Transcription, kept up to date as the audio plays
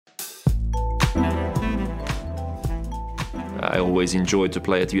I always enjoy to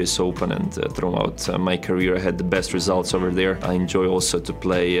play at US Open, and throughout my career I had the best results over there. I enjoy also to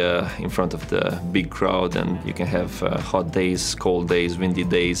play in front of the big crowd, and you can have hot days, cold days, windy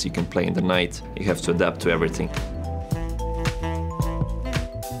days, you can play in the night. You have to adapt to everything.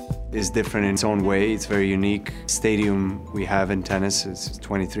 It's different in its own way. It's very unique. Stadium we have in tennis is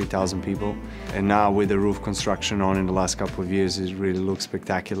 23,000 people. And now with the roof construction on in the last couple of years, it really looks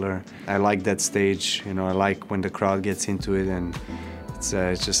spectacular. I like that stage. You know, I like when the crowd gets into it, and it's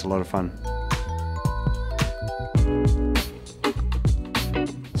just a lot of fun.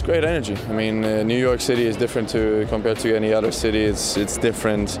 It's great energy. I mean, New York City is different compared to any other city. It's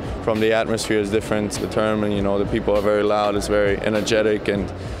different from the atmosphere. It's different. The tournament, you know, the people are very loud. It's very energetic, and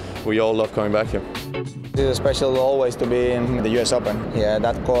we all love coming back here. It's special always to be in the US Open. Yeah,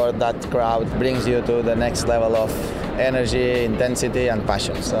 that court, that crowd brings you to the next level of energy, intensity and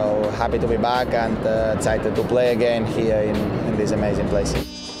passion. So happy to be back and excited to play again here in this amazing place.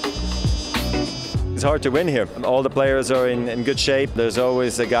 It's hard to win here. All the players are in good shape. There's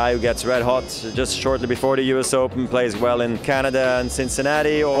always a guy who gets red hot just shortly before the US Open, plays well in Canada and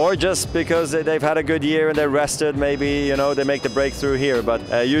Cincinnati, or just because they've had a good year and they're rested, maybe, you know, they make the breakthrough here.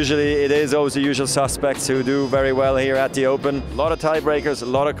 But usually it is always the usual suspects who do very well here at the Open. A lot of tiebreakers, a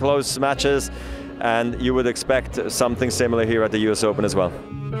lot of close matches, and you would expect something similar here at the US Open as well.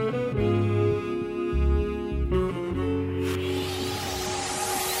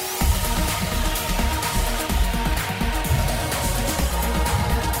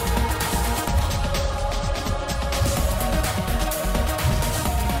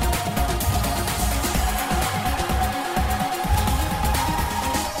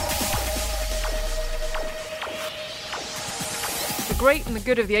 Great and the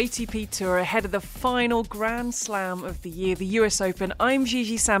good of the ATP Tour ahead of the final Grand Slam of the year, the US Open. I'm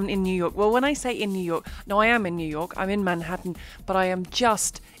Gigi Salmon in New York. Well, when I say in New York, no, I am in New York. I'm in Manhattan, but I am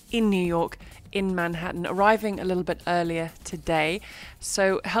just in New York, in Manhattan, arriving a little bit earlier today.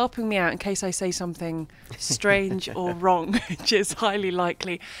 So helping me out in case I say something strange or wrong, which is highly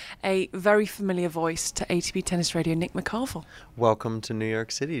likely, a very familiar voice to ATP Tennis Radio, Nick McCarvel. Welcome to New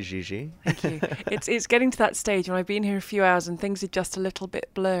York City, Gigi. Thank you. It's getting to that stage when I've been here a few hours and things are just a little bit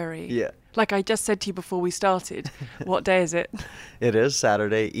blurry. Yeah. Like I just said to you before we started, what day is it? It is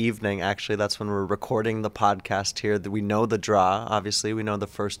Saturday evening, actually. That's when we're recording the podcast here. We know the draw, obviously. We know the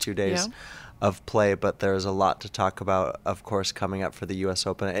first 2 days of play, but there's a lot to talk about, of course, coming up for the US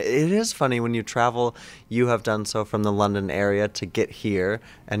Open. It is funny when you travel, you have done so from the London area to get here,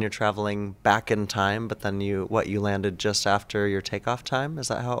 and you're traveling back in time, but then you landed just after your takeoff time? Is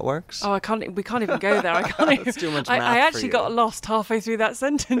that how it works? Oh, we can't even go there. I can't. That's too much math I actually for you. got lost halfway through that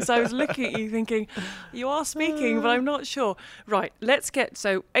sentence. I was looking at you thinking, you are speaking, but I'm not sure. Right,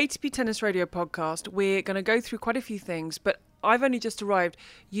 so ATP Tennis Radio podcast, we're going to go through quite a few things, but I've only just arrived.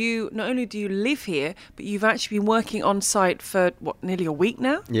 You, not only do you live here, but you've actually been working on site for, nearly a week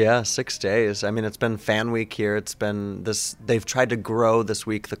now? Yeah, 6 days. I mean, it's been fan week here. It's been they've tried to grow this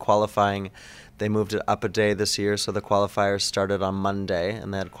week, the qualifying. They moved it up a day this year, so the qualifiers started on Monday,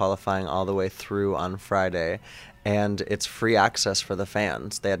 and they had qualifying all the way through on Friday. And it's free access for the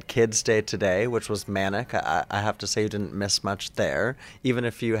fans. They had Kids Day today, which was manic. I have to say you didn't miss much there. Even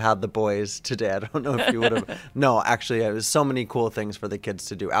if you had the boys today, I don't know if you would have. No, actually, it was so many cool things for the kids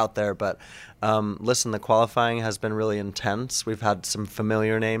to do out there. But listen, the qualifying has been really intense. We've had some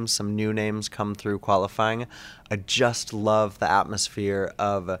familiar names, some new names come through qualifying. I just love the atmosphere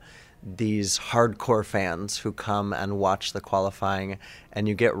of these hardcore fans who come and watch the qualifying, and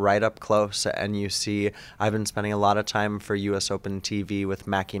you get right up close and you see. I've been spending a lot of time for US Open TV with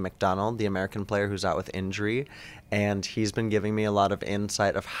Mackie McDonald, the American player who's out with injury, and he's been giving me a lot of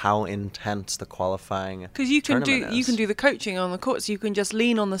insight of how intense the qualifying because you can is. do the coaching on the court, so you can just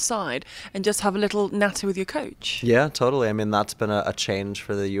lean on the side and just have a little natter with your coach. Yeah, totally. I mean, that's been a change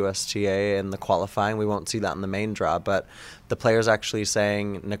for the USTA in the qualifying. We won't see that in the main draw, but the player's actually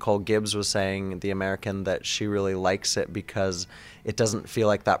saying, Nicole Gibbs was saying, the American, that she really likes it because it doesn't feel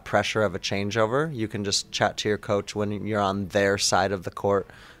like that pressure of a changeover. You can just chat to your coach when you're on their side of the court,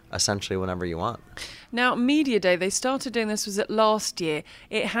 essentially whenever you want. Now, Media Day, they started doing this, was it last year?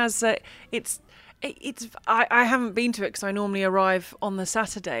 It has, I haven't been to it because I normally arrive on the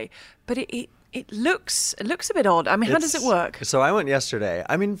Saturday, but it looks a bit odd. I mean, how does it work? So I went yesterday.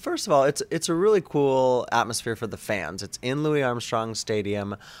 I mean, first of all, it's a really cool atmosphere for the fans. It's in Louis Armstrong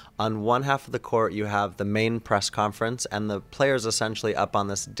Stadium. On one half of the court, you have the main press conference, and the players essentially up on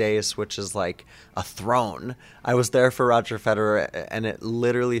this dais, which is like a throne. I was there for Roger Federer, and it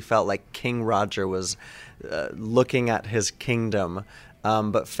literally felt like King Roger was looking at his kingdom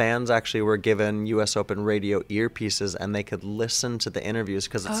But fans actually were given US Open radio earpieces, and they could listen to the interviews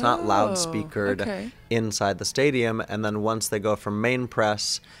because it's not loudspeakered inside the stadium. And then once they go from main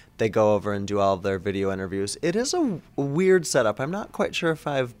press, they go over and do all of their video interviews. It is a weird setup. I'm not quite sure if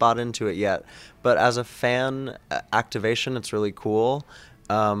I've bought into it yet, but as a fan activation, it's really cool.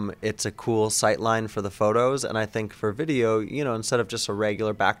 It's a cool sightline for the photos, and I think for video, instead of just a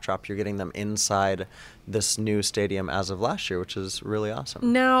regular backdrop, you're getting them inside this new stadium as of last year, which is really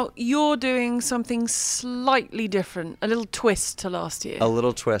awesome. Now, you're doing something slightly different, a little twist to last year. A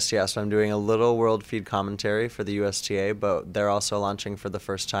little twist, yes. I'm doing a little world feed commentary for the USTA, but they're also launching for the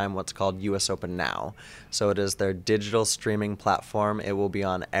first time what's called US Open Now. So it is their digital streaming platform. It will be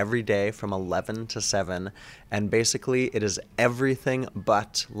on every day from 11 to 7, and basically it is everything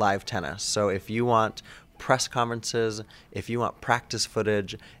but live tennis. So if you want press conferences, if you want practice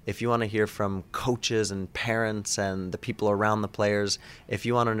footage, if you want to hear from coaches and parents and the people around the players, if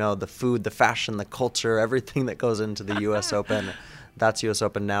you want to know the food, the fashion, the culture, everything that goes into the US Open, that's US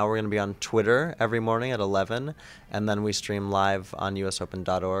Open Now. We're going to be on Twitter every morning at 11, and then we stream live on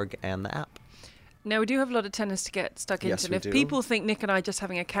usopen.org and the app. Now, we do have a lot of tennis to get stuck Yes, into. we And do. if people think Nick and I are just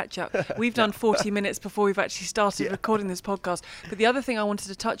having a catch-up, we've done 40 minutes before we've actually started recording this podcast. But the other thing I wanted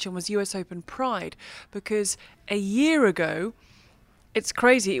to touch on was US Open Pride, because a year ago, it's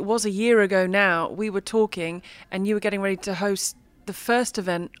crazy, it was a year ago now, we were talking and you were getting ready to host the first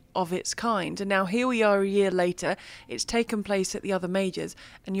event of its kind. And now here we are a year later, it's taken place at the other majors,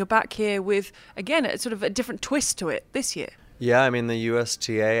 and you're back here with, again, a sort of a different twist to it this year. Yeah, I mean, the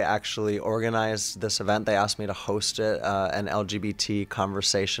USTA actually organized this event. They asked me to host it, an LGBT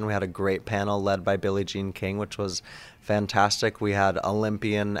conversation. We had a great panel led by Billie Jean King, which was fantastic. We had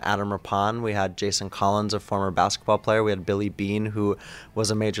Olympian Adam Rappan. We had Jason Collins, a former basketball player. We had Billy Bean, who was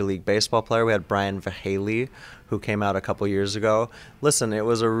a Major League Baseball player. We had Brian Vahaley, who came out a couple years ago. Listen, it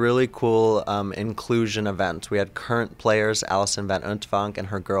was a really cool inclusion event. We had current players, Alison Van Uytvanck and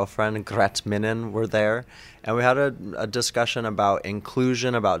her girlfriend, Gret Minnen, were there. And we had a discussion about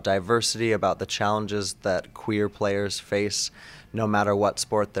inclusion, about diversity, about the challenges that queer players face no matter what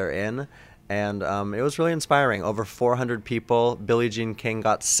sport they're in. And it was really inspiring. Over 400 people. Billie Jean King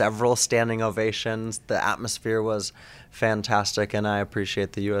got several standing ovations. The atmosphere was fantastic, and I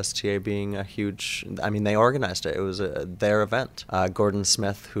appreciate the USTA being a huge... I mean, they organized it. It was their event. Gordon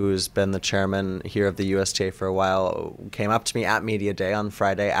Smith, who's been the chairman here of the USTA for a while, came up to me at Media Day on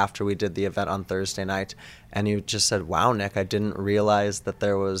Friday after we did the event on Thursday night, and he just said, "Wow, Nick, I didn't realize that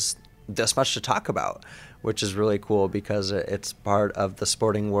there was this much to talk about," which is really cool because it's part of the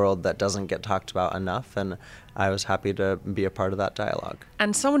sporting world that doesn't get talked about enough, and I was happy to be a part of that dialogue.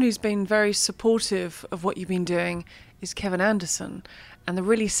 And someone who's been very supportive of what you've been doing is Kevin Anderson. And the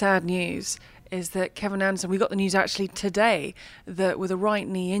really sad news is that Kevin Anderson, we got the news actually today that with a right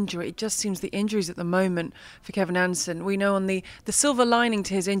knee injury, it just seems the injuries at the moment for Kevin Anderson. We know on the silver lining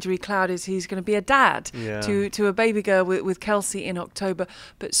to his injury cloud is he's going to be a dad to a baby girl with Kelsey in October.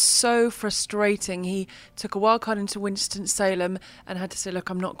 But so frustrating. He took a wild card into Winston-Salem and had to say, look,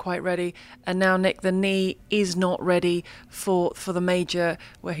 I'm not quite ready. And now, Nick, the knee is not ready for the major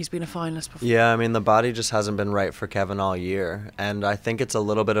where he's been a finalist before. Yeah, I mean, the body just hasn't been right for Kevin all year. And I think it's a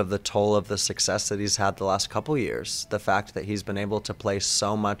little bit of the toll of the success that he's had the last couple years. The fact that he's been able to play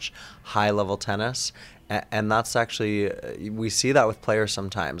so much high-level tennis. And that's actually, we see that with players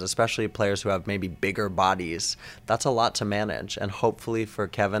sometimes, especially players who have maybe bigger bodies. That's a lot to manage. And hopefully for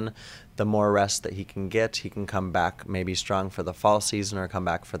Kevin, the more rest that he can get, he can come back maybe strong for the fall season or come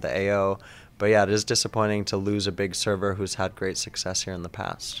back for the AO. But yeah, it is disappointing to lose a big server who's had great success here in the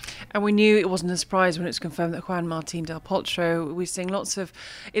past. And we knew it wasn't a surprise when it was confirmed that Juan Martín del Potro, we're seeing lots of,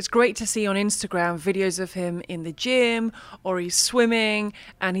 it's great to see on Instagram videos of him in the gym or he's swimming,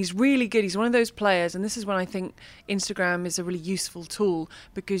 and he's really good. He's one of those players, and this is when I think Instagram is a really useful tool,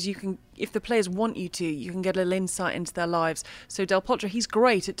 because you can, if the players want you to, you can get a little insight into their lives. So Del Potro, he's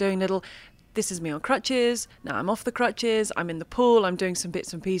great at doing little, this is me on crutches, now I'm off the crutches, I'm in the pool, I'm doing some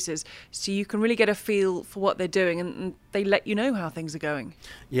bits and pieces. So you can really get a feel for what they're doing, and they let you know how things are going.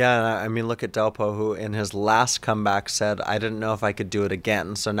 Yeah, I mean, look at Delpo, who in his last comeback said, I didn't know if I could do it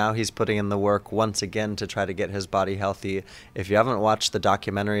again. So now he's putting in the work once again to try to get his body healthy. If you haven't watched the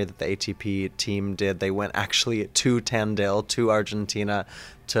documentary that the ATP team did, they went actually to Tandil, to Argentina,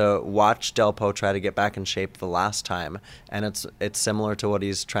 to watch Delpo try to get back in shape the last time. And it's similar to what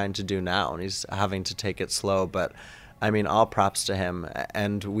he's trying to do now, and he's having to take it slow. But I mean, all props to him.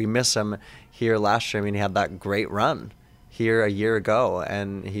 And we miss him here last year. I mean, he had that great run here a year ago,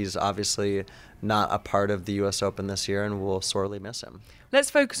 and he's obviously not a part of the US Open this year, and we'll sorely miss him. Let's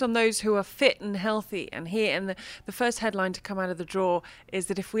focus on those who are fit and healthy. And here, and the first headline to come out of the draw is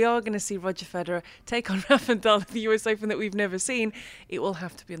that if we are going to see Roger Federer take on Rafa Nadal at the US Open that we've never seen, it will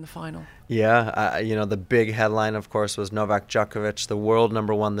have to be in the final. Yeah, the big headline, of course, was Novak Djokovic, the world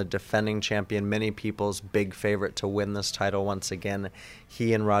number one, the defending champion, many people's big favorite to win this title once again.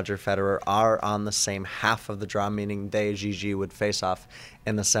 He and Roger Federer are on the same half of the draw, meaning they, Gigi, would face off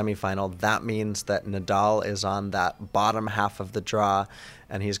in the semifinal. That means that Nadal is on that bottom half of the draw,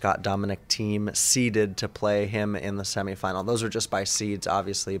 and he's got Dominic Thiem seeded to play him in the semifinal. Those are just by seeds,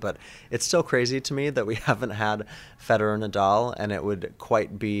 obviously, but it's still crazy to me that we haven't had Federer and Nadal, and it would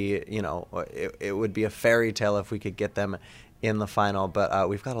quite be, it would be a fairy tale if we could get them in the final, but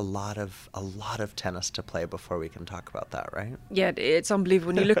we've got a lot of tennis to play before we can talk about that, right? Yeah, it's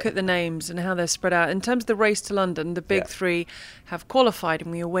unbelievable when you look at the names and how they're spread out. In terms of the race to London, the big three have qualified,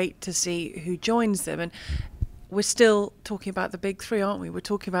 and we await to see who joins them. And we're still talking about the big three, aren't we? We're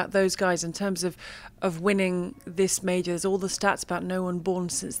talking about those guys in terms of winning this major. There's all the stats about no one born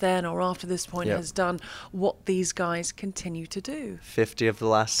since then or after this point has done what these guys continue to do. 50 of the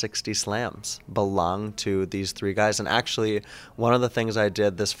last 60 slams belong to these three guys. And actually, one of the things I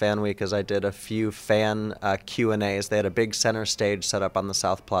did this fan week is I did a few fan Q&As. They had a big center stage set up on the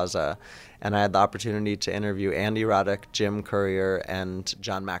South Plaza, and I had the opportunity to interview Andy Roddick, Jim Courier, and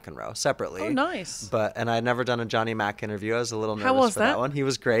John McEnroe separately. Oh, nice. And I had never done a Johnny Mac interview. I was a little nervous How was for that one. He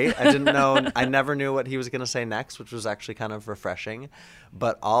was great. I didn't know, I never knew what he was going to say next, which was actually kind of refreshing.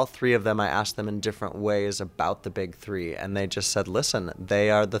 But all three of them, I asked them in different ways about the big three, and they just said, listen, they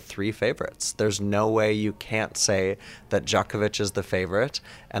are the three favorites. There's no way you can't say that Djokovic is the favorite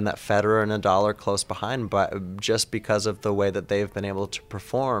and that Federer and Nadal are close behind, but just because of the way that they've been able to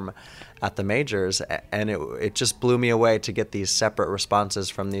perform at the majors. And it just blew me away to get these separate responses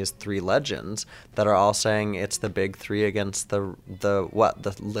from these three legends that are all saying it's the big three against the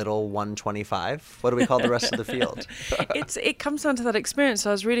little 125. What do we call the rest of the field? It comes down to that experience.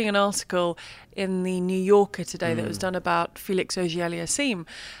 I was reading an article in the New Yorker today that was done about Felix Auger-Aliassime,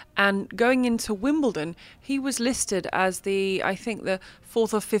 and going into Wimbledon, he was listed as the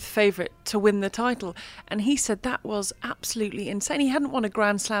fourth or fifth favourite to win the title. And he said that was absolutely insane. He hadn't won a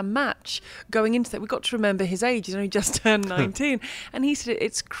Grand Slam match going into that. We've got to remember his age. He's only just turned 19. And he said,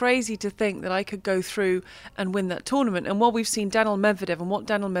 it's crazy to think that I could go through and win that tournament. And while we've seen Daniil Medvedev, and what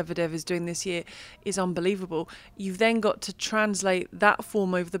Daniil Medvedev is doing this year is unbelievable, you've then got to translate that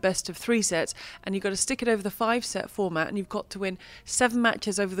form over the best of three sets, and you've got to stick it over the 5-set format, and you've got to win 7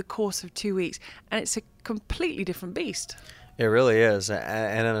 matches over the course of 2 weeks. And it's a completely different beast. It really is,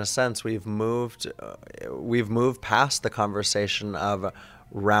 and in a sense, we've moved past the conversation of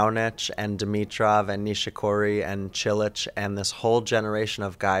Raonic and Dimitrov and Nishikori and Cilic and this whole generation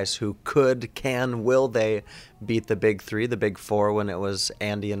of guys who will they beat the big three, the big four when it was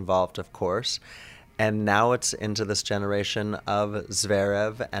Andy involved, of course. And now it's into this generation of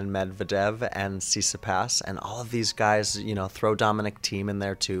Zverev and Medvedev and Tsitsipas and all of these guys, throw Dominic Thiem in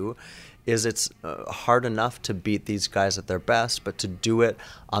there too. It's hard enough to beat these guys at their best, but to do it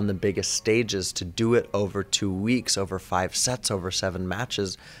on the biggest stages, to do it over 2 weeks, over 5 sets, over 7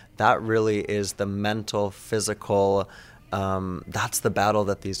 matches, that really is the mental, physical, that's the battle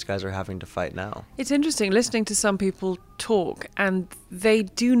that these guys are having to fight now. It's interesting listening to some people talk, and they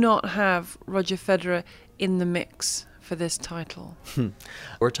do not have Roger Federer in the mix for this title.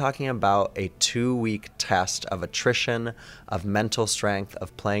 We're talking about a 2-week test of attrition, of mental strength,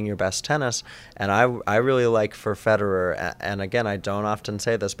 of playing your best tennis. And I really like for Federer, and again, I don't often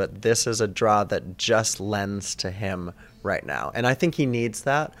say this, but this is a draw that just lends to him right now. And I think he needs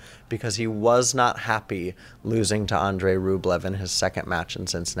that because he was not happy losing to Andrei Rublev in his second match in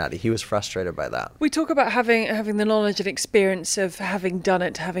Cincinnati. He was frustrated by that. We talk about having the knowledge and experience of having done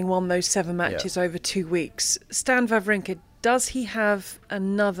it, having won those 7 matches over 2 weeks. Stan Wawrinka, does he have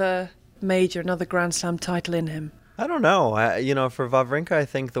another Grand Slam title in him? I don't know. For Wawrinka, I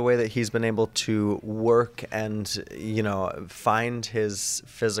think the way that he's been able to work and, find his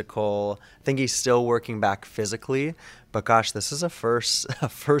physical, I think he's still working back physically. But gosh, this is a first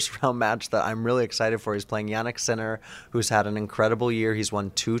round match that I'm really excited for. He's playing Jannik Sinner, who's had an incredible year. He's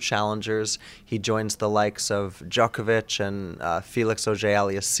won 2 challengers. He joins the likes of Djokovic and Felix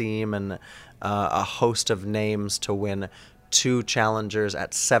Auger-Aliassime and a host of names to win 2 challengers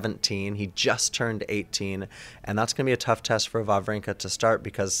at 17. He just turned 18, and that's going to be a tough test for Wawrinka to start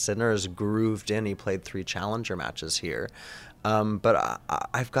because Sinner is grooved in. He played 3 challenger matches here. But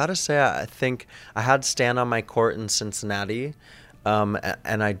I've got to say, I think I had Stan on my court in Cincinnati, and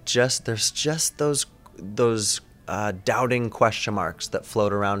there's just those doubting question marks that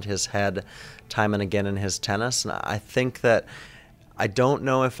float around his head time and again in his tennis. And I think that I don't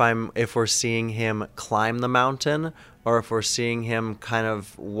know if we're seeing him climb the mountain or if we're seeing him kind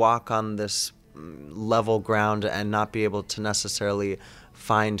of walk on this level ground and not be able to necessarily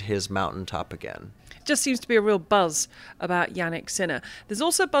find his mountaintop again. Just seems to be a real buzz about Jannik Sinner. There's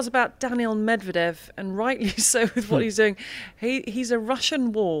also a buzz about Daniil Medvedev, and rightly so with what he's doing. He's a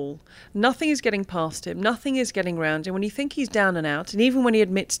Russian wall. Nothing is getting past him. Nothing is getting round him. When you think he's down and out, and even when he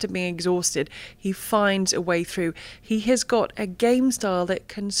admits to being exhausted, he finds a way through. He has got a game style that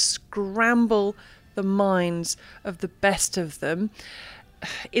can scramble the minds of the best of them.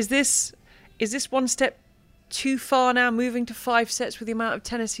 Is this one step too far now, moving to 5 sets with the amount of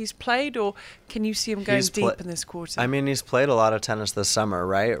tennis he's played, or can you see him going deep in this quarter? I mean, he's played a lot of tennis this summer,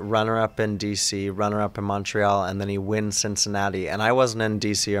 right? Runner-up in D.C., runner-up in Montreal, and then he wins Cincinnati. And I wasn't in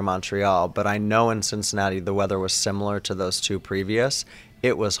D.C. or Montreal, but I know in Cincinnati the weather was similar to those two previous.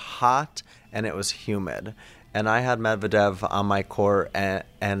 It was hot and it was humid. And I had Medvedev on my court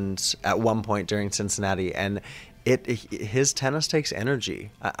and at one point during Cincinnati, and his tennis takes energy.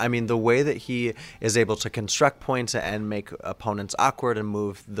 I mean, the way that he is able to construct points and make opponents awkward and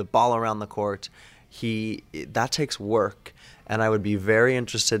move the ball around the court, that takes work. And I would be very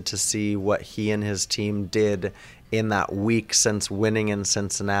interested to see what he and his team did in that week since winning in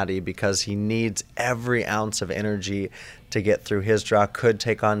Cincinnati, because he needs every ounce of energy to get through his draw. Could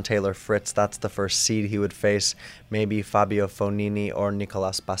take on Taylor Fritz. That's the first seed he would face. Maybe Fabio Fognini or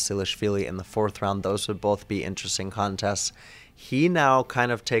Nicolas Basilashvili in the 4th round. Those would both be interesting contests. He now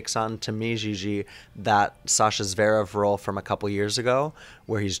kind of takes on, to me, Gigi, that Sasha Zverev role from a couple years ago,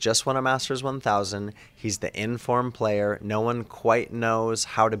 where he's just won a Masters 1000. He's the in-form player. No one quite knows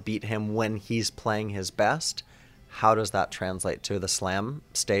how to beat him when he's playing his best. How does that translate to the slam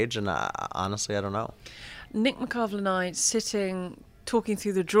stage? And honestly, I don't know. Nick McCarvel and I sitting, talking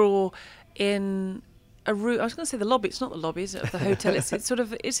through the draw in a room. I was going to say the lobby. It's not the lobby, is it, of the hotel? It's sort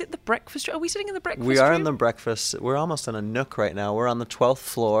of, is it the breakfast room? Are we sitting in the breakfast room? We are in the breakfast. We're almost in a nook right now. We're on the 12th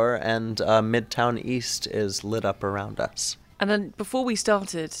floor, and Midtown East is lit up around us. And then before we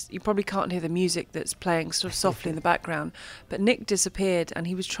started, you probably can't hear the music that's playing sort of softly in the background, but Nick disappeared and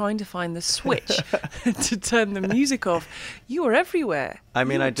he was trying to find the switch to turn the music off. You were everywhere. I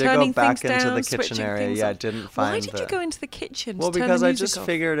mean, I did go back into the kitchen area. Yeah, I didn't find. Why did you go into the kitchen? Well, to turn because the I music just off?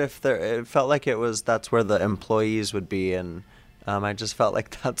 figured it felt like that's where the employees would be, and I just felt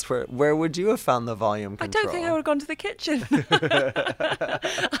like that's where would you have found the volume control? I don't think I would have gone to the kitchen.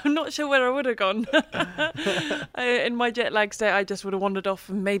 I'm not sure where I would have gone. In my jet lag state, I just would have wandered off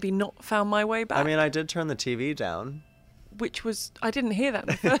and maybe not found my way back. I mean, I did turn the TV down. Which was, I didn't hear that in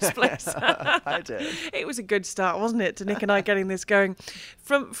the first place. I did. It was a good start, wasn't it, to Nick and I getting this going.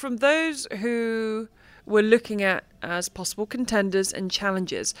 From those who we're looking at as possible contenders and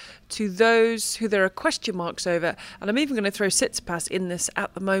challengers to those who there are question marks over, and I'm even going to throw Tsitsipas in this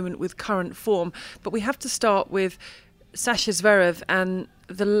at the moment with current form, but we have to start with Sasha Zverev and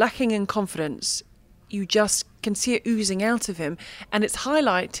the lacking in confidence. You just can see it oozing out of him, and it's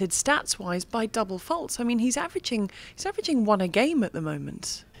highlighted stats-wise by double faults. I mean, he's averaging one a game at the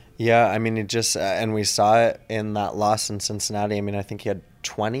moment. Yeah, I mean, and we saw it in that loss in Cincinnati. I mean, I think he had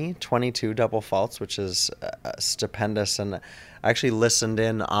 22 double faults, which is stupendous. And I actually listened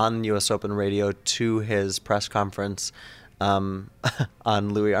in on US Open radio to his press conference on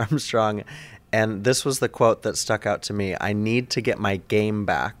Louis Armstrong. And this was the quote that stuck out to me. "I need to get my game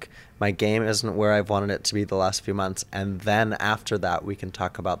back. My game isn't where I've wanted it to be the last few months. And then after that, we can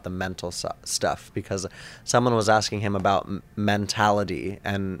talk about the mental stuff." Because someone was asking him about mentality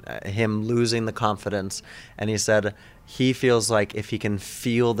and him losing the confidence. And he said he feels like if he can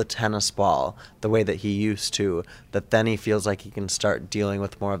feel the tennis ball the way that he used to, that then he feels like he can start dealing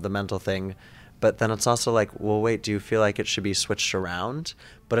with more of the mental thing. But then it's also like, well, wait, do you feel like it should be switched around?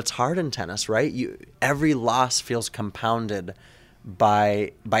 But it's hard in tennis, right? Every loss feels compounded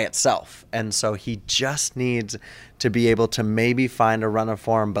by itself, and so he just needs to be able to maybe find a run of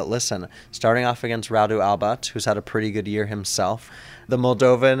form. But listen, starting off against Radu Albat, who's had a pretty good year himself, the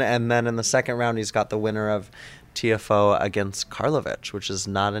Moldovan, and then in the second round he's got the winner of TFO against Karlovic, which is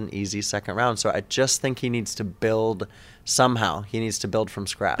not an easy second round. So I just think he needs to build somehow. He needs to build from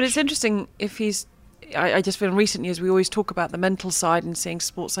scratch. But it's interesting if he's. I just feel in recent years we always talk about the mental side and seeing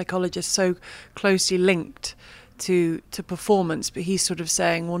sports psychologists so closely linked to performance, but he's sort of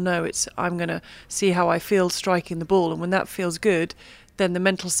saying, well, no, I'm going to see how I feel striking the ball, and when that feels good, then the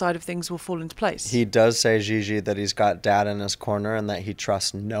mental side of things will fall into place. He does say, Gigi, that he's got dad in his corner and that he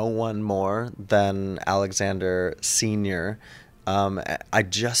trusts no one more than Alexander Sr. I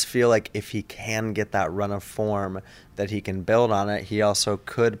just feel like if he can get that run of form, that he can build on it. He also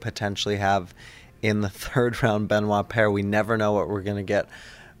could potentially have in the third round Benoit pair. We never know what we're going to get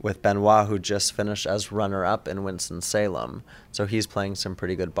with Benoit, who just finished as runner-up in Winston-Salem. So he's playing some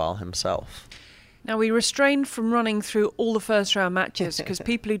pretty good ball himself. Now, we refrain from running through all the first-round matches because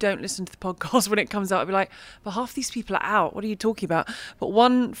people who don't listen to the podcast when it comes out will be like, but half these people are out. What are you talking about? But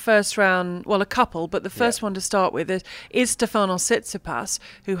one first round, well, a couple, but the first one to start with is Stefanos Tsitsipas,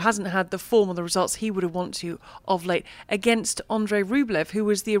 who hasn't had the form or the results he would have wanted to of late, against Andrei Rublev, who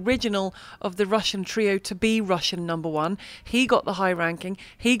was the original of the Russian trio to be Russian number one. He got the high ranking.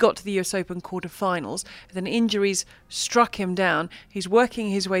 He got to the US Open quarterfinals. Then injuries struck him down. He's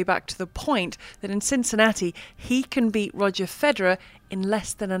working his way back to the point that in Cincinnati, he can beat Roger Federer in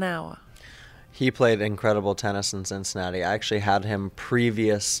less than an hour. He played incredible tennis in Cincinnati. I actually had him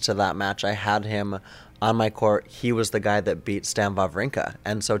previous to that match. I had him on my court. He was the guy that beat Stan Wawrinka.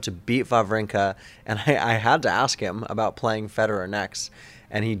 And so to beat Wawrinka, and I had to ask him about playing Federer next.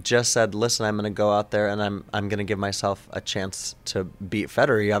 And he just said, listen, I'm going to go out there and I'm going to give myself a chance to beat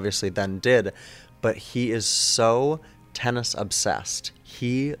Federer. He obviously then did. But he is so tennis obsessed.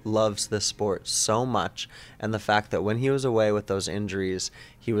 He loves this sport so much, and the fact that when he was away with those injuries,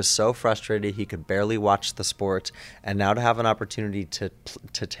 he was so frustrated he could barely watch the sport, and now to have an opportunity to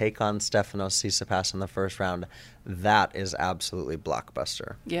take on Stefanos Tsitsipas in the first round, that is absolutely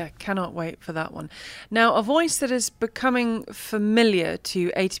blockbuster. Yeah, cannot wait for that one. Now, a voice that is becoming familiar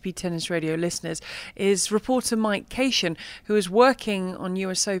to ATP Tennis Radio listeners is reporter Mike Cation, who is working on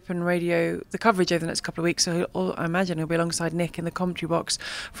US Open Radio, the coverage over the next couple of weeks, so I imagine he'll be alongside Nick in the commentary box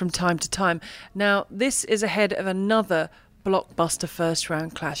from time to time. Now, this is ahead of another blockbuster first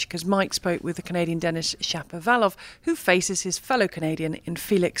round clash because Mike spoke with the Canadian Denis Shapovalov, who faces his fellow Canadian in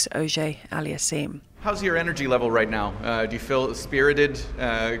Felix Auger-Aliassime. How's your energy level right now? Do you feel spirited,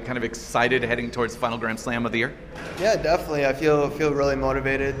 kind of excited heading towards the final Grand Slam of the year? Yeah, definitely. I feel really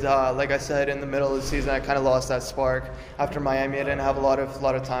motivated. Like I said, in the middle of the season, I kind of lost that spark. After Miami, I didn't have a lot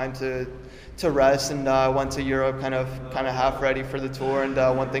of time to rest, and went to Europe kind of half ready for the tour, and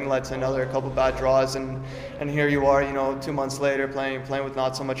one thing led to another, a couple bad draws, and here you are, 2 months later playing with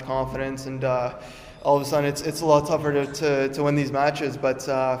not so much confidence, and all of a sudden it's a lot tougher to win these matches, but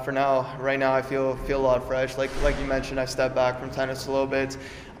right now I feel a lot fresh. Like you mentioned, I stepped back from tennis a little bit,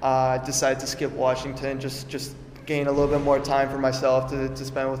 decided to skip Washington, just gain a little bit more time for myself to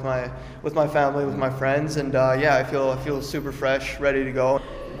spend with my family, with my friends, and I feel super fresh, ready to go.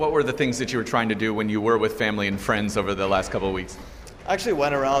 What were the things that you were trying to do when you were with family and friends over the last couple of weeks? I actually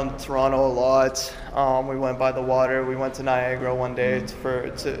went around Toronto a lot. We went by the water. We went to Niagara one day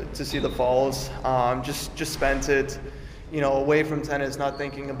to see the falls. Just spent it, away from tennis, not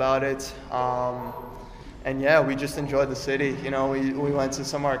thinking about it. And we just enjoyed the city. We went to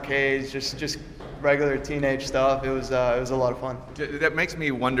some arcades, just regular teenage stuff. It was a lot of fun. That makes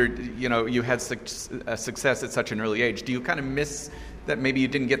me wonder, you had success at such an early age. Do you kind of miss that maybe you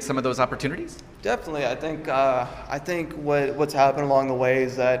didn't get some of those opportunities? Definitely. I think what's happened along the way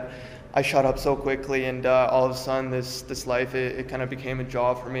is that I shut up so quickly, and all of a sudden this life, it kind of became a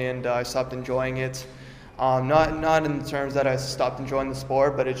job for me, and I stopped enjoying it. Not in the terms that I stopped enjoying the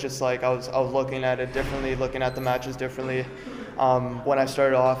sport, but it's just like I was looking at it differently, looking at the matches differently. When I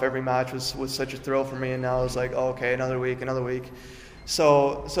started off, every match was such a thrill for me, and now it's like, oh, okay, another week.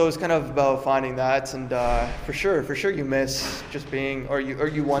 So it's kind of about finding that, and for sure you miss just being, or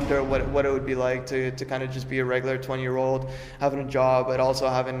you wonder what it would be like to kind of just be a regular 20-year-old, having a job, but also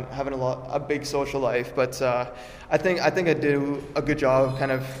having a big social life. But I think I do a good job of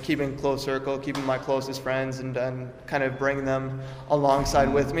kind of keeping close circle, keeping my closest friends, and kind of bringing them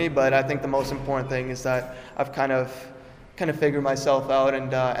alongside with me. But I think the most important thing is that I've kind of figured myself out,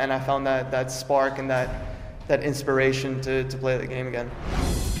 and I found that spark and that inspiration to play the game again.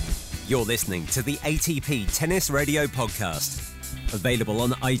 You're listening to the ATP Tennis Radio Podcast. Available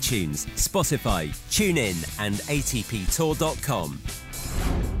on iTunes, Spotify, TuneIn and ATPTour.com.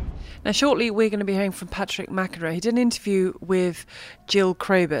 Now, shortly, we're going to be hearing from Patrick McEnroe. He did an interview with Jill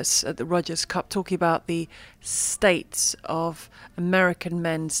Krobus at the Rogers Cup talking about the state of American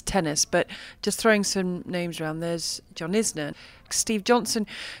men's tennis. But just throwing some names around, there's John Isner, Steve Johnson,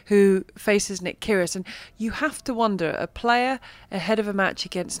 who faces Nick Kyrgios. And you have to wonder, a player ahead of a match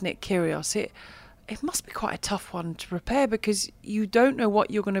against Nick Kyrgios, it must be quite a tough one to prepare because you don't know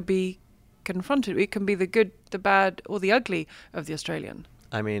what you're going to be confronted with. It can be the good, the bad or the ugly of the Australian.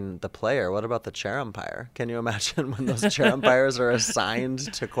 I mean, the player, what about the chair umpire? Can you imagine when those chair umpires are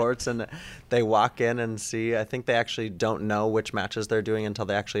assigned to courts and they walk in and see? I think they actually don't know which matches they're doing until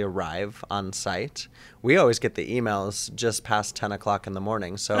they actually arrive on site. We always get the emails just past 10 o'clock in the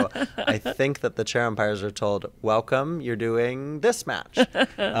morning. So I think that the chair umpires are told, welcome, you're doing this match.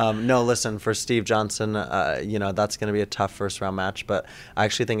 No, listen, for Steve Johnson, that's going to be a tough first-round match. But I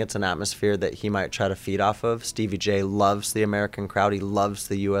actually think it's an atmosphere that he might try to feed off of. Stevie J loves the American crowd. He loves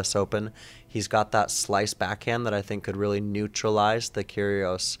the U.S. Open. He's got that slice backhand that I think could really neutralize the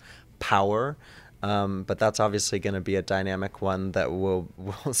Kyrgios power. But that's obviously going to be a dynamic one that will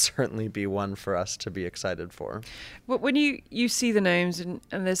certainly be one for us to be excited for. But when you see the names, and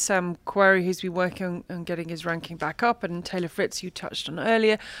there's Sam Querrey, who's been working on getting his ranking back up, and Taylor Fritz, you touched on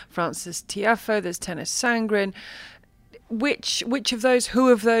earlier, Francis Tiafoe, there's Tennys Sandgren. Which of those,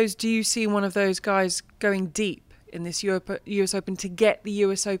 who of those do you see one of those guys going deep in this US Open to get the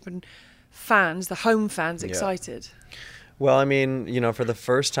US Open fans, the home fans, excited? Well, I mean, for the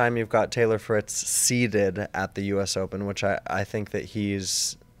first time, you've got Taylor Fritz seeded at the U.S. Open, which I think that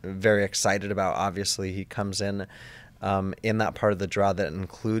he's very excited about. Obviously, he comes in that part of the draw that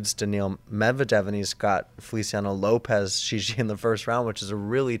includes Daniil Medvedev, and he's got Feliciano Lopez Gigi in the first round, which is a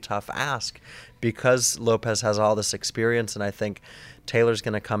really tough ask because Lopez has all this experience, and I think Taylor's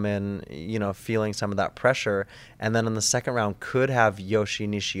going to come in, feeling some of that pressure. And then in the second round could have Yoshi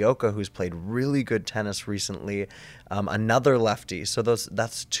Nishioka, who's played really good tennis recently, another lefty. So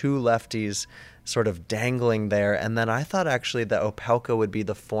that's two lefties sort of dangling there. And then I thought actually that Opelka would be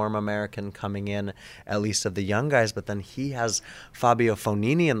the form American coming in, at least of the young guys, but then he has Fabio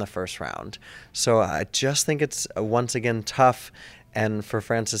Fognini in the first round. So I just think it's once again tough. And for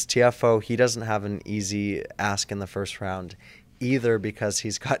Francis Tiafoe, he doesn't have an easy ask in the first round either because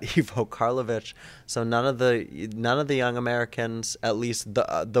he's got Ivo Karlovic. So none of the young Americans, at least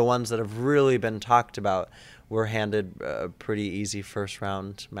the ones that have really been talked about, were handed pretty easy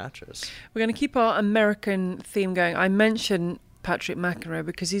first-round matches. We're going to keep our American theme going. I mentioned Patrick McEnroe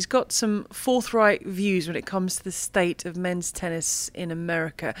because he's got some forthright views when it comes to the state of men's tennis in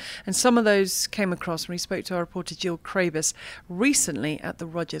America. And some of those came across when we spoke to our reporter Jill Krabus recently at the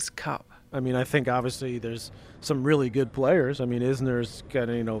Rogers Cup. I mean, I think obviously there's some really good players. I mean, Isner's got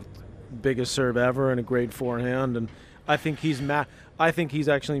biggest serve ever and a great forehand, and I think he's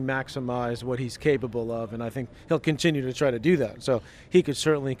actually maximized what he's capable of, and I think he'll continue to try to do that. So he could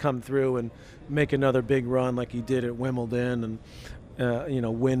certainly come through and make another big run like he did at Wimbledon,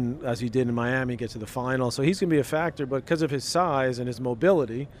 and win as he did in Miami, get to the final. So he's going to be a factor, but because of his size and his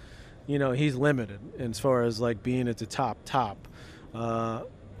mobility, he's limited as far as being at the top.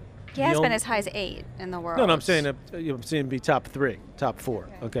 He has been as high as 8 in the world. No, I'm saying him be top 3, top 4.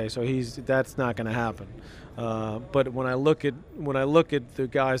 Okay, so that's not going to happen. But when I look at the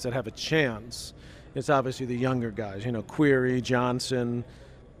guys that have a chance, it's obviously the younger guys. Querrey, Johnson,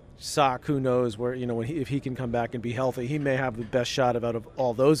 Sock. Who knows where? If he can come back and be healthy, he may have the best shot out of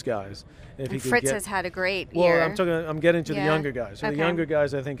all those guys. And Fritz has had a great year. Well, I'm getting to the younger guys. So the younger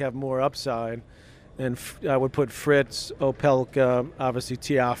guys, I think, have more upside. And I would put Fritz, Opelka, obviously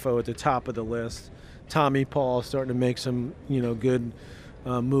Tiafoe at the top of the list. Tommy Paul starting to make some, good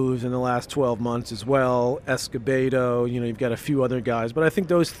moves in the last 12 months as well. Escobedo, you've got a few other guys. But I think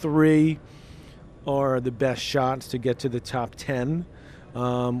those 3 are the best shots to get to the top 10.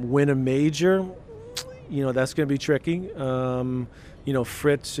 Win a major, that's going to be tricky.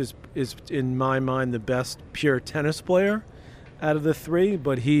 Fritz is, in my mind, the best pure tennis player out of the 3,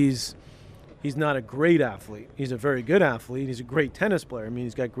 but he's not a great athlete. He's a very good athlete. He's a great tennis player. I mean,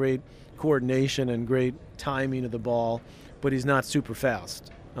 he's got great coordination and great timing of the ball, but he's not super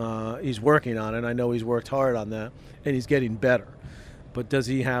fast. He's working on it. I know he's worked hard on that, and he's getting better. But does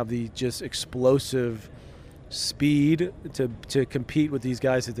he have the just explosive speed to compete with these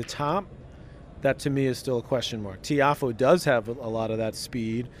guys at the top? That, to me, is still a question mark. Tiafoe does have a lot of that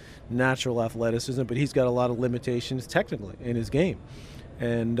speed, natural athleticism, but he's got a lot of limitations technically in his game.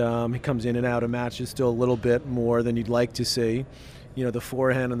 And he comes in and out of matches still a little bit more than you'd like to see. The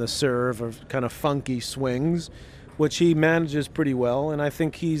forehand and the serve are kind of funky swings, which he manages pretty well. And I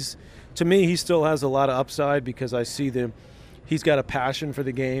think he still has a lot of upside because I see he's got a passion for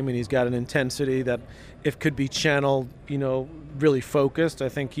the game and he's got an intensity that if could be channeled, really focused, I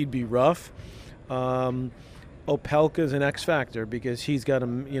think he'd be rough. Opelka's an X factor because he's got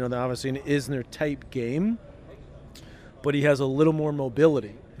obviously an Isner type game, but he has a little more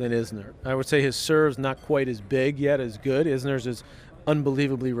mobility than Isner. I would say his serve's not quite as big yet, as good. Isner's is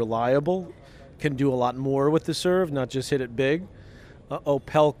unbelievably reliable, can do a lot more with the serve, not just hit it big.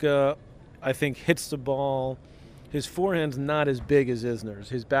 Opelka, I think, hits the ball His forehand's not as big as Isner's.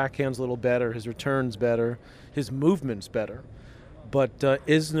 His backhand's a little better. His return's better. His movement's better. But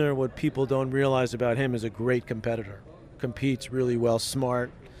Isner, what people don't realize about him, is a great competitor. Competes really well,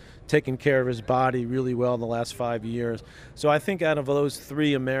 smart, taking care of his body really well in the last 5 years. So I think out of those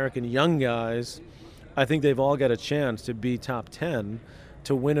 3 American young guys, I think they've all got a chance to be top 10.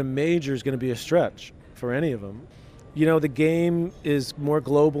 To win a major is going to be a stretch for any of them. You know, the game is more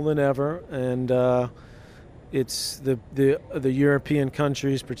global than ever, and it's the European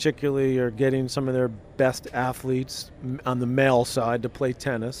countries particularly are getting some of their best athletes on the male side to play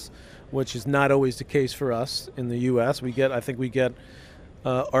tennis, which is not always the case for us in the U.S. I think we get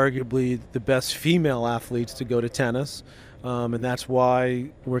arguably the best female athletes to go to tennis, and that's why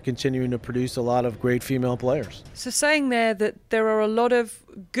we're continuing to produce a lot of great female players. So saying there that there are a lot of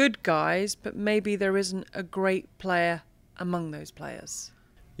good guys, but maybe there isn't a great player among those players.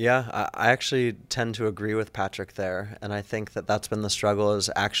 Yeah, I actually tend to agree with Patrick there, and I think that that's been the struggle. Is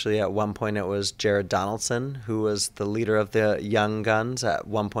actually at one point it was Jared Donaldson who was the leader of the young guns. At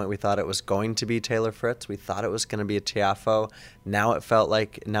one point we thought it was going to be Taylor Fritz. We thought it was going to be a Tiafoe. Now it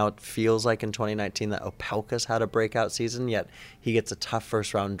feels like in 2019 that Opelka's had a breakout season, yet he gets a tough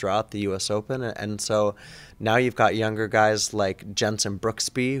first round draw at the U.S. Open, and so now you've got younger guys like Jensen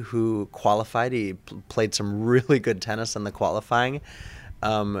Brooksby who qualified. He played some really good tennis in the qualifying.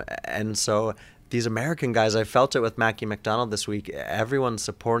 And so these American guys, I felt it with Mackie McDonald this week. Everyone's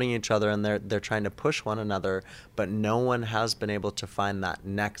supporting each other and they're trying to push one another, but no one has been able to find that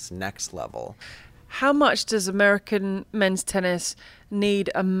next level. How much does American men's tennis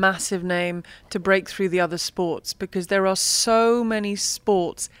need a massive name to break through the other sports? Because there are so many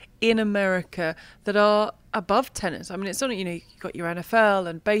sports in America that are above tennis. I mean, it's not, you've got your NFL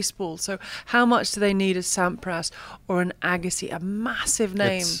and baseball. So how much do they need a Sampras or an Agassi, a massive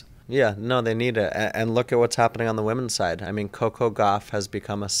name? They need it. And look at what's happening on the women's side. I mean, Coco Gauff has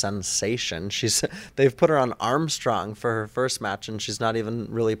become a sensation. They've put her on Armstrong for her first match, and she's not even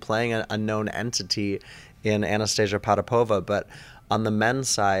really playing a known entity in Anastasia Potapova. But on the men's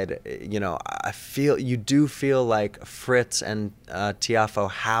side, you do feel like Fritz and Tiafoe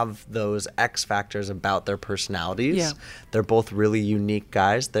have those X factors about their personalities. Yeah. They're both really unique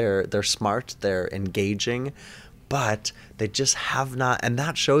guys. They're smart. They're engaging. But they just have not, and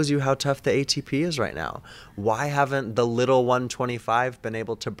that shows you how tough the ATP is right now. Why haven't the little 125 been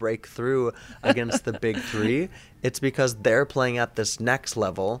able to break through against the big 3? It's because they're playing at this next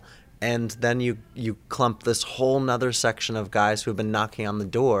level, and then you clump this whole nother section of guys who have been knocking on the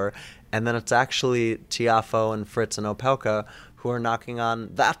door, and then it's actually Tiafoe and Fritz and Opelka who are knocking on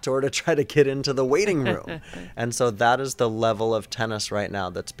that door to try to get into the waiting room. And so that is the level of tennis right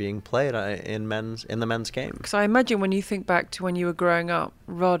now that's being played in the men's game. Because I imagine when you think back to when you were growing up,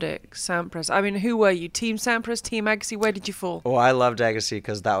 Roddick, Sampras, I mean, who were you? Team Sampras, Team Agassi? Where did you fall? Well, I loved Agassi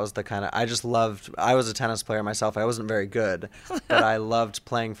because that was the kind of, I was a tennis player myself. I wasn't very good, but I loved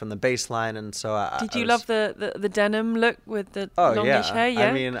playing from the baseline. And so Did you love the denim look with the longish hair? Yeah.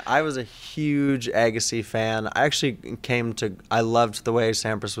 I mean, I was a huge Agassi fan. I actually I loved the way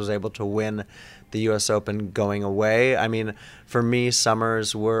Sampras was able to win the U.S. Open going away. I mean, for me,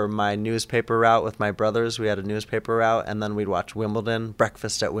 summers were my newspaper route with my brothers. We had a newspaper route, and then we'd watch Wimbledon,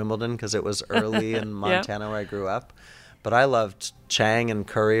 breakfast at Wimbledon, because it was early in Montana where I grew up. But I loved Chang and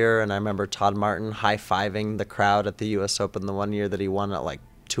Courier, and I remember Todd Martin high-fiving the crowd at the U.S. Open the one year that he won at like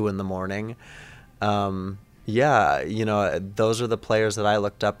 2 a.m. Those are the players that I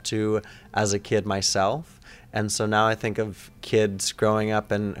looked up to as a kid myself. And so now I think of kids growing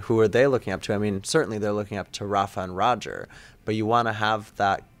up and who are they looking up to? I mean, certainly they're looking up to Rafa and Roger, but you want to have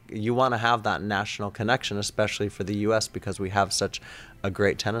that national connection, especially for the U.S., because we have such a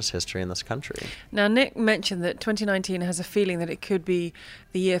great tennis history in this country. Now, Nick mentioned that 2019 has a feeling that it could be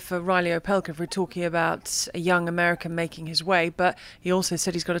the year for Reilly Opelka if we're talking about a young American making his way, but he also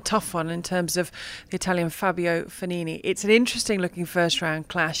said he's got a tough one in terms of the Italian Fabio Fognini. It's an interesting looking first round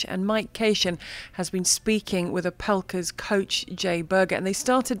clash, and Mike Cation has been speaking with Opelka's coach Jay Berger, and they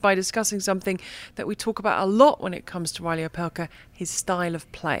started by discussing something that we talk about a lot when it comes to Reilly Opelka, his style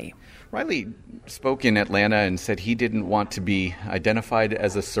of play. Reilly spoke in Atlanta and said he didn't want to be identified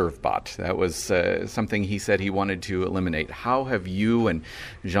as a serve bot. That was something he said he wanted to eliminate. How have you and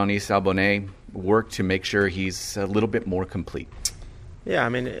Jean-Yves Albonnet worked to make sure he's a little bit more complete? Yeah, I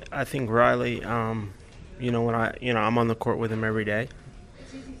mean, I think Reilly, when I'm on the court with him every day,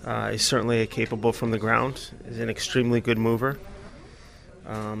 he's certainly capable from the ground. He's an extremely good mover.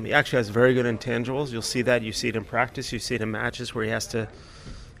 He actually has very good intangibles. You'll see that. You see it in practice. You see it in matches where he has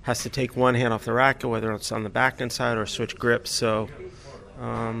to take one hand off the racket, whether it's on the backhand side or switch grips. So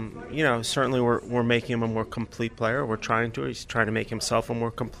Certainly we're making him a more complete player. We're trying to. He's trying to make himself a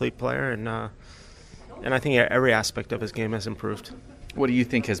more complete player, and I think every aspect of his game has improved. What do you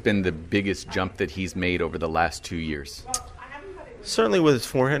think has been the biggest jump that he's made over the last 2 years? Certainly with his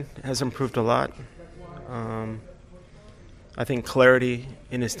forehand has improved a lot. I think clarity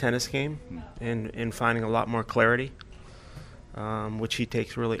in his tennis game and finding a lot more clarity, which he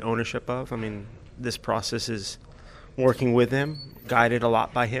takes really ownership of. I mean, this process is working with him, guided a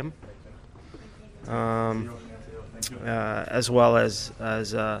lot by him, as well as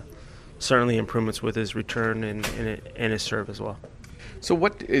certainly improvements with his return and his serve as well. So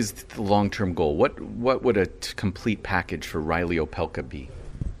what is the long-term goal? What would a complete package for Reilly Opelka be?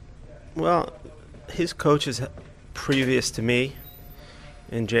 Well, his coaches previous to me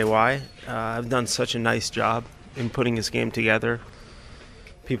and JY have done such a nice job in putting his game together.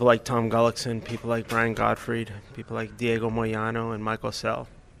 People like Tom Gullickson, people like Brian Gottfried, people like Diego Moyano and Michael Sell,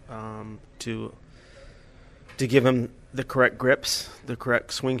 to give him the correct grips, the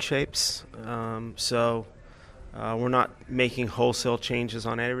correct swing shapes. So we're not making wholesale changes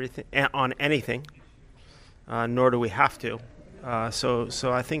on anything, nor do we have to. So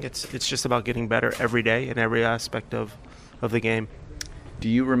I think it's just about getting better every day in every aspect of the game. Do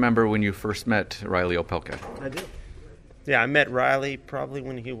you remember when you first met Reilly Opelka? I do. Yeah, I met Reilly probably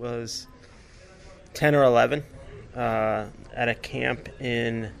when he was 10 or 11 at a camp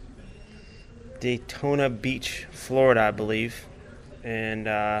in Daytona Beach, Florida, I believe. And,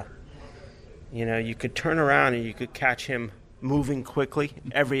 you could turn around and you could catch him moving quickly.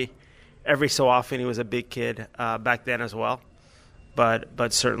 Every so often he was a big kid back then as well.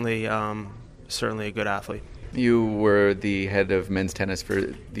 But certainly a good athlete. You were the head of men's tennis for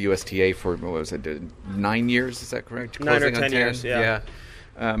the USTA for, 9 years, is that correct? 9 or 10 years, yeah.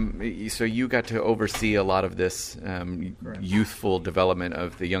 So you got to oversee a lot of this youthful development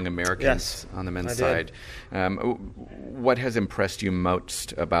of the young Americans on the men's side. What has impressed you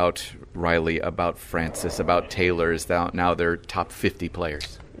most about Reilly, about Francis, about Taylor, is now they're top 50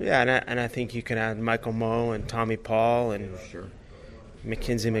 players? Yeah, and I think you can add Michael Moe and Tommy Paul and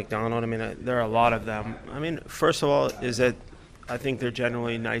Mackenzie McDonald. I mean, there are a lot of them. I mean, first of all, is that I think they're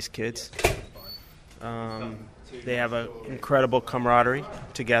generally nice kids. They have an incredible camaraderie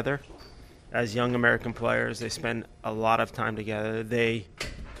together. As young American players, they spend a lot of time together. They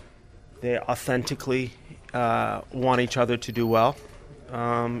authentically want each other to do well,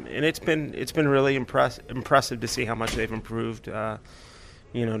 and it's been really impressive to see how much they've improved. To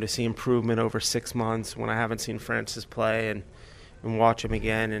see improvement over 6 months when I haven't seen Francis play and watch him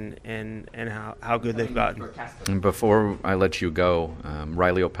again and how good they've gotten. And before I let you go,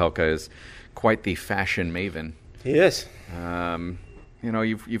 Reilly Opelka is quite the fashion maven. He is.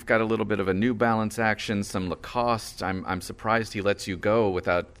 You've got a little bit of a New Balance action, some Lacoste. I'm surprised he lets you go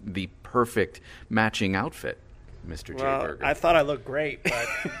without the perfect matching outfit, Mr. J. Berger. I thought I looked great,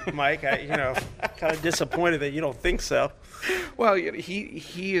 but Mike, kind of disappointed that you don't think so. Well,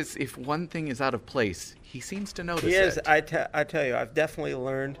 he is. If one thing is out of place, he seems to notice it. He is. I tell you, I've definitely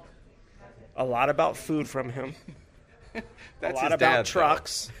learned a lot about food from him. That's a lot his about dad,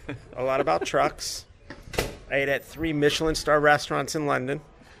 trucks. A lot about trucks. I ate at 3 Michelin star restaurants in London,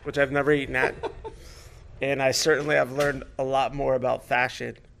 which I've never eaten at. And I certainly have learned a lot more about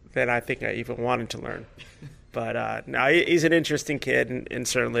fashion than I think I even wanted to learn. But no, he's an interesting kid and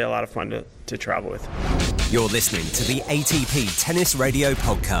certainly a lot of fun to travel with. You're listening to the ATP Tennis Radio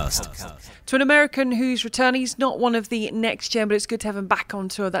Podcast. To an American who's returning, he's not one of the next gen, but it's good to have him back on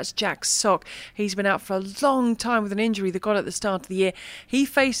tour. That's Jack Sock. He's been out for a long time with an injury that got at the start of the year. He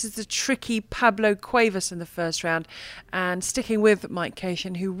faces the tricky Pablo Cuevas in the first round. And sticking with Mike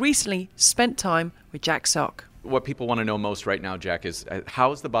Cation, who recently spent time with Jack Sock. What people want to know most right now, Jack, is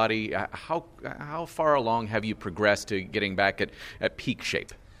how's the body? How far along have you progressed to getting back at peak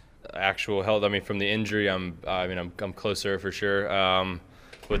shape? Actual health. I mean, from the injury, I'm closer for sure.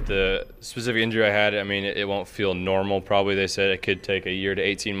 With the specific injury I had, I mean, it won't feel normal. Probably they said it could take a year to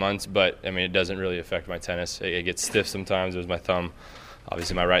 18 months, but I mean, it doesn't really affect my tennis. It gets stiff sometimes. It was my thumb,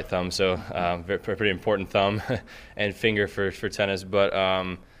 obviously my right thumb, so pretty important thumb and finger for tennis. But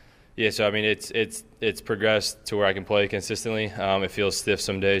yeah, so I mean, it's progressed to where I can play consistently. It feels stiff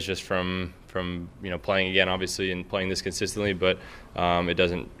some days just from playing again, obviously, and playing this consistently, but it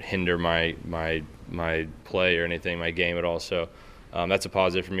doesn't hinder my play or anything, my game at all. So that's a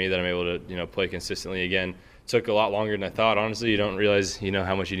positive for me that I'm able to play consistently again. Took a lot longer than I thought. Honestly, you don't realize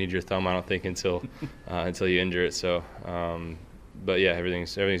how much you need your thumb, I don't think, until you injure it. So, but yeah,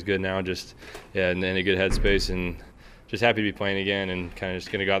 everything's good now. Just in a good headspace and just happy to be playing again and kind of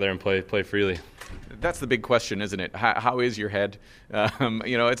just going to go out there and play freely. That's the big question, isn't it? How is your head?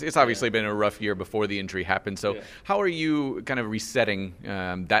 It's obviously been a rough year before the injury happened. So how are you kind of resetting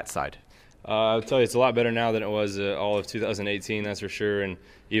that side? I'll tell you, it's a lot better now than it was all of 2018, that's for sure. And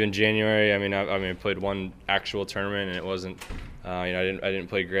even January, I played one actual tournament, and it wasn't, I didn't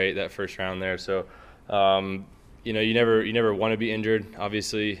play great that first round there. So, you never want to be injured.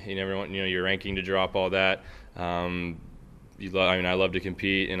 Obviously, you never want your ranking to drop, all that. I love to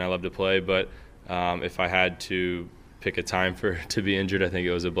compete and I love to play, but if I had to pick a time to be injured, I think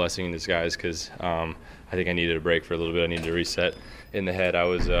it was a blessing in disguise because I think I needed a break for a little bit. I needed to reset in the head. I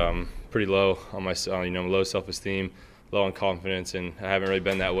was pretty low on my, low self-esteem, low on confidence, and I haven't really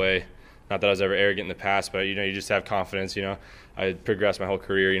been that way. Not that I was ever arrogant in the past, but you just have confidence. I progressed my whole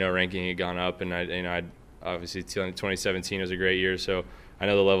career. Ranking had gone up, and I obviously 2017 was a great year, so I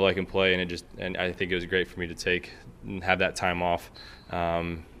know the level I can play, and I think it was great for me to have that time off,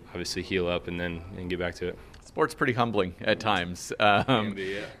 obviously heal up and get back to it. Sport's pretty humbling at times,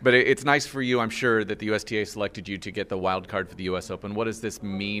 but it's nice for you, I'm sure, that the USTA selected you to get the wild card for the U.S. Open. What does this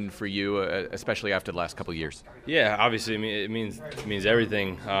mean for you, especially after the last couple of years? Yeah, obviously, it means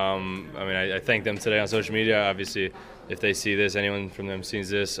everything. I thank them today on social media. Obviously, if they see this, anyone from them sees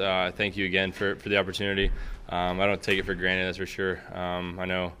this, thank you again for the opportunity. I don't take it for granted, that's for sure. I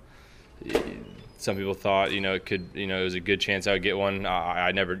know some people thought, it was a good chance I would get one.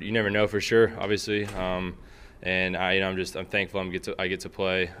 You never know for sure, obviously. And I'm thankful I get to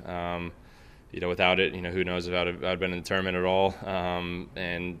play. Without it, who knows if I'd been in the tournament at all.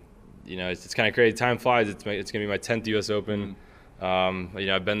 It's kind of crazy. Time flies. It's going to be my 10th U.S. Open.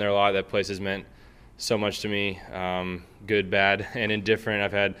 I've been there a lot. That place has meant so much to me, good, bad, and indifferent.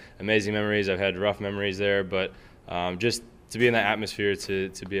 I've had amazing memories. I've had rough memories there, but just to be in that atmosphere,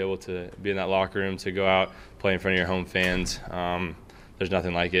 to be able to be in that locker room, to go out, play in front of your home fans. There's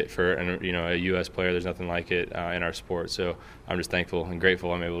nothing like it for a U.S. player. There's nothing like it in our sport. So I'm just thankful and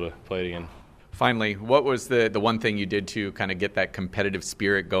grateful I'm able to play it again. Finally, what was the one thing you did to kind of get that competitive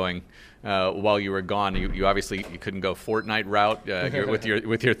spirit going while you were gone? You obviously you couldn't go Fortnite route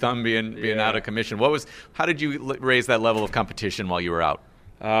with your thumb being out of commission. How did you raise that level of competition while you were out?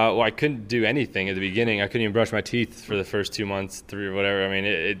 I couldn't do anything at the beginning. I couldn't even brush my teeth for the first 2 months, 3 or whatever.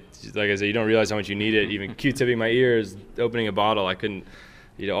 Like I said, you don't realize how much you need it. Even Q-tipping my ears, opening a bottle, I couldn't,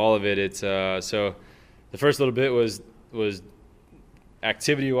 all of it. It's so the first little bit was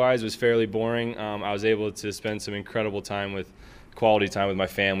activity-wise was fairly boring. I was able to spend some incredible quality time with my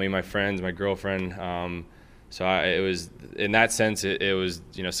family, my friends, my girlfriend. So it was, in that sense, it was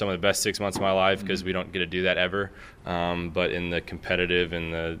some of the best 6 months of my life because we don't get to do that ever. But in the competitive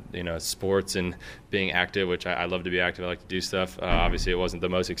and the sports and being active, which I love to be active, I like to do stuff. Obviously, it wasn't the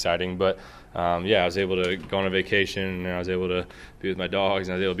most exciting, but I was able to go on a vacation and I was able to be with my dogs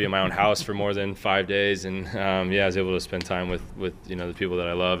and I was able to be in my own house for more than 5 days. And I was able to spend time with the people that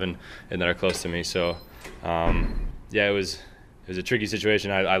I love and that are close to me. So it was a tricky situation.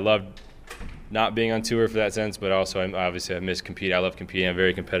 I loved not being on tour for that sense, but also I miss competing. I love competing. I'm a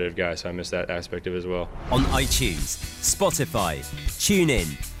very competitive guy, so I miss that aspect of it as well. On iTunes, Spotify,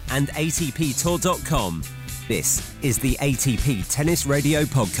 TuneIn, and ATPTour.com, this is the ATP Tennis Radio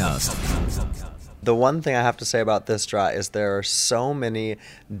Podcast. The one thing I have to say about this draw is there are so many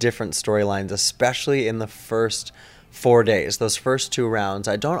different storylines, especially in the first 4 days, those first 2 rounds.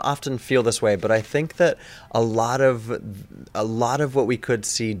 I don't often feel this way, but I think that a lot of what we could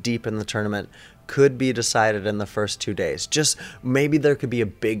see deep in the tournament could be decided in the first 2 days. Just maybe there could be a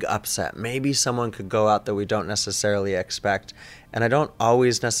big upset. Maybe someone could go out that we don't necessarily expect. And I don't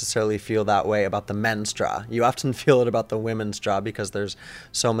always necessarily feel that way about the men's draw. You often feel it about the women's draw because there's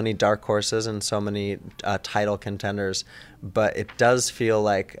so many dark horses and so many title contenders. But it does feel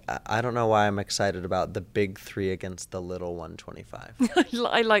like, I don't know why I'm excited about the big 3 against the little 125.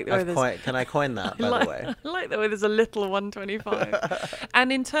 I like the way there's... Can I coin that, by the way? I like the way there's a little 125.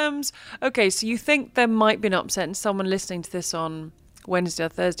 And in terms... Okay, so you think there might be an upset and someone listening to this on Wednesday or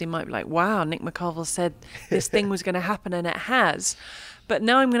Thursday might be like, wow, Nick McCarvel said this thing was going to happen and it has. But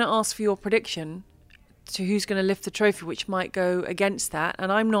now I'm going to ask for your prediction to who's going to lift the trophy, which might go against that.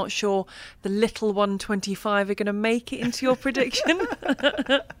 And I'm not sure the little 125 are going to make it into your prediction.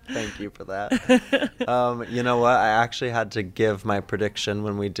 Thank you for that. You know what? I actually had to give my prediction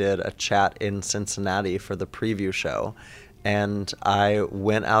when we did a chat in Cincinnati for the preview show. And I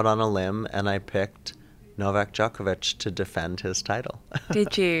went out on a limb and I picked Novak Djokovic to defend his title.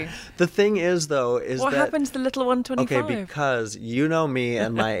 Did you? The thing is, though, what happened to the little 125? Okay, because you know me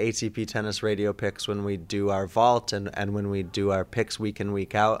and my ATP Tennis Radio picks when we do our vault and when we do our picks week in,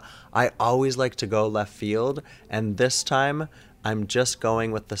 week out. I always like to go left field, and this time I'm just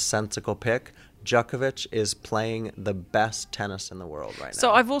going with the sensible pick. Djokovic is playing the best tennis in the world right now.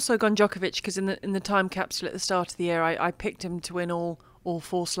 So I've also gone Djokovic because in the time capsule at the start of the year, I picked him to win all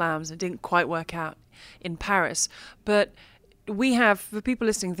 4 slams. It didn't quite work out in Paris. But we have, for people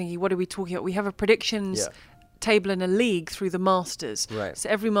listening thinking, what are we talking about? We have a predictions table in a league through the Masters. Right. So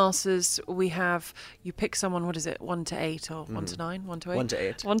every Masters you pick someone, what is it, 1 to 8 or 1 to 9, 1 to 8? 1 to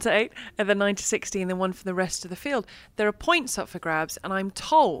 8. 1 to 8, and then 9 to 16, and then one for the rest of the field. There are points up for grabs, and I'm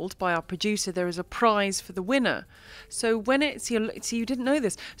told by our producer there is a prize for the winner. So when you didn't know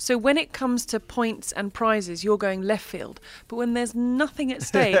this. So when it comes to points and prizes, you're going left field. But when there's nothing at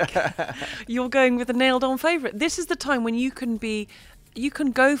stake, you're going with a nailed-on favourite. This is the time when you can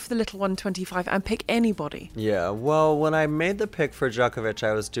go for the little 125 and pick anybody. Yeah, well, when I made the pick for Djokovic,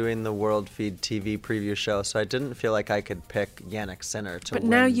 I was doing the World Feed TV preview show, so I didn't feel like I could pick Jannik Sinner to win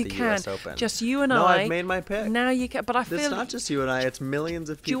the US Open. Just you and No, I. I've made my pick. Now you can, but I feel... It's not just you and I, it's millions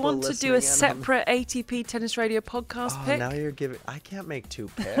of people. Do you want to do a separate ATP Tennis Radio podcast pick? Now you're giving... I can't make 2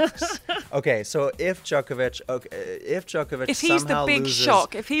 picks. Okay, so if Djokovic somehow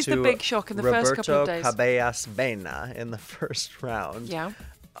loses if he's the big shock in the first couple of days. Roberto Cabellas-Baena in the first round. Yeah.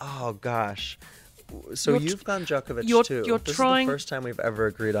 Oh, gosh. So you've gone Djokovic too. This is the first time we've ever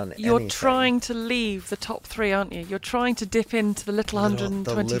agreed on anything. You're trying to leave the top 3, aren't you? You're trying to dip into the little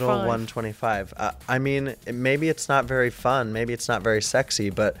 125. The little 125. I mean, maybe it's not very fun. Maybe it's not very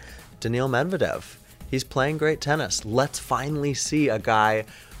sexy, but Daniil Medvedev, he's playing great tennis. Let's finally see a guy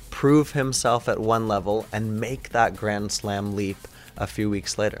prove himself at one level and make that Grand Slam leap a few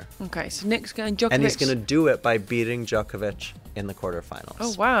weeks later. Okay, so Nick's going Djokovic. And he's going to do it by beating Djokovic in the quarterfinals.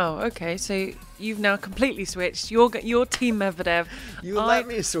 Oh, wow. Okay, so you've now completely switched. You're team Medvedev. Let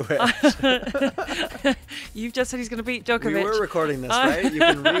me switch. You've just said he's going to beat Djokovic. We were recording this, right? You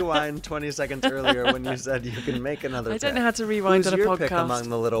can rewind 20 seconds earlier when you said you can make another pick. I don't know how to rewind on a podcast. Who's your pick among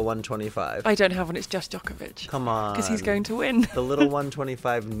the little 125? I don't have one. It's just Djokovic. Come on. Because he's going to win. The little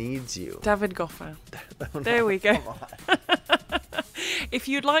 125 needs you. David Goffin. There we go. If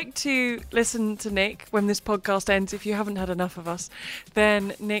you'd like to listen to Nick when this podcast ends, if you haven't had enough of us,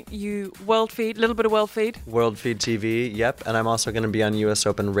 then Nick, you World Feed, a little bit of World Feed. World Feed TV, yep. And I'm also going to be on US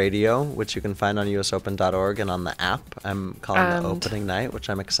Open Radio, which you can find on usopen.org and on the app. I'm calling the opening night, which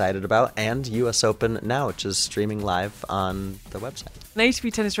I'm excited about, and US Open Now, which is streaming live on the website. And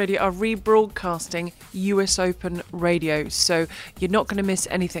ATP Tennis Radio are rebroadcasting US Open Radio, so you're not going to miss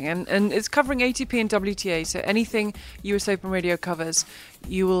anything. And it's covering ATP and WTA, so anything US Open Radio covers,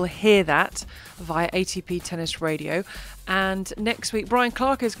 you will hear that via ATP Tennis Radio. And next week, Brian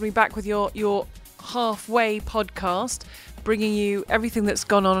Clark is going to be back with your halfway podcast, bringing you everything that's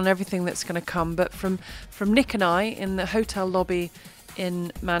gone on and everything that's going to come. But from Nick and I in the hotel lobby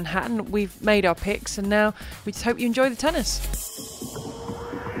in Manhattan, we've made our picks, and now we just hope you enjoy the tennis.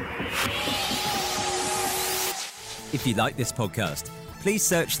 If you like this podcast, please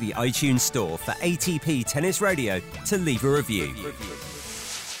search the iTunes store for ATP Tennis Radio to leave a review.